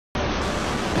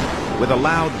With a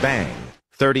loud bang,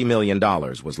 $30 million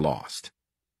was lost.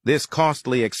 This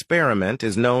costly experiment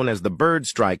is known as the bird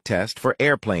strike test for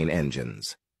airplane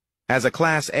engines. As a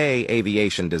Class A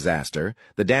aviation disaster,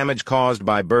 the damage caused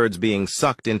by birds being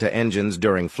sucked into engines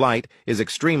during flight is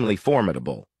extremely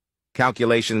formidable.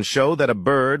 Calculations show that a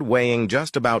bird weighing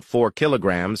just about 4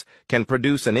 kilograms can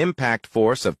produce an impact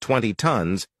force of 20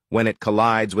 tons when it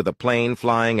collides with a plane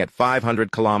flying at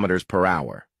 500 kilometers per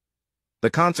hour. The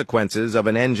consequences of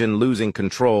an engine losing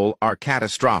control are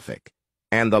catastrophic,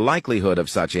 and the likelihood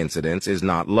of such incidents is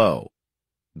not low.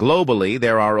 Globally,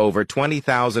 there are over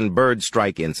 20,000 bird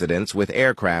strike incidents with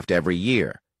aircraft every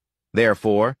year.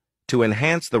 Therefore, to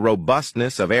enhance the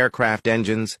robustness of aircraft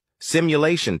engines,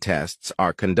 simulation tests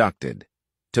are conducted.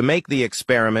 To make the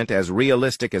experiment as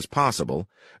realistic as possible,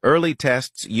 early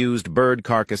tests used bird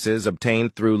carcasses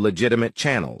obtained through legitimate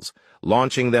channels,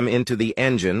 launching them into the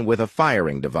engine with a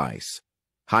firing device.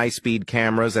 High-speed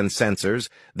cameras and sensors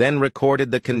then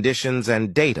recorded the conditions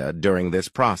and data during this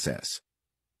process.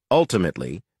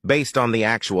 Ultimately, based on the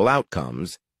actual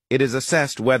outcomes, it is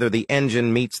assessed whether the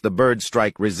engine meets the bird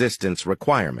strike resistance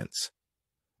requirements.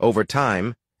 Over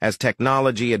time, as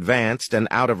technology advanced and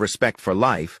out of respect for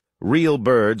life, real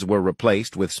birds were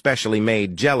replaced with specially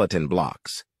made gelatin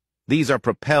blocks. These are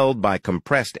propelled by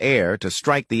compressed air to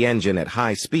strike the engine at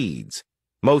high speeds.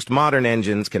 Most modern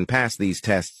engines can pass these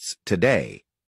tests today.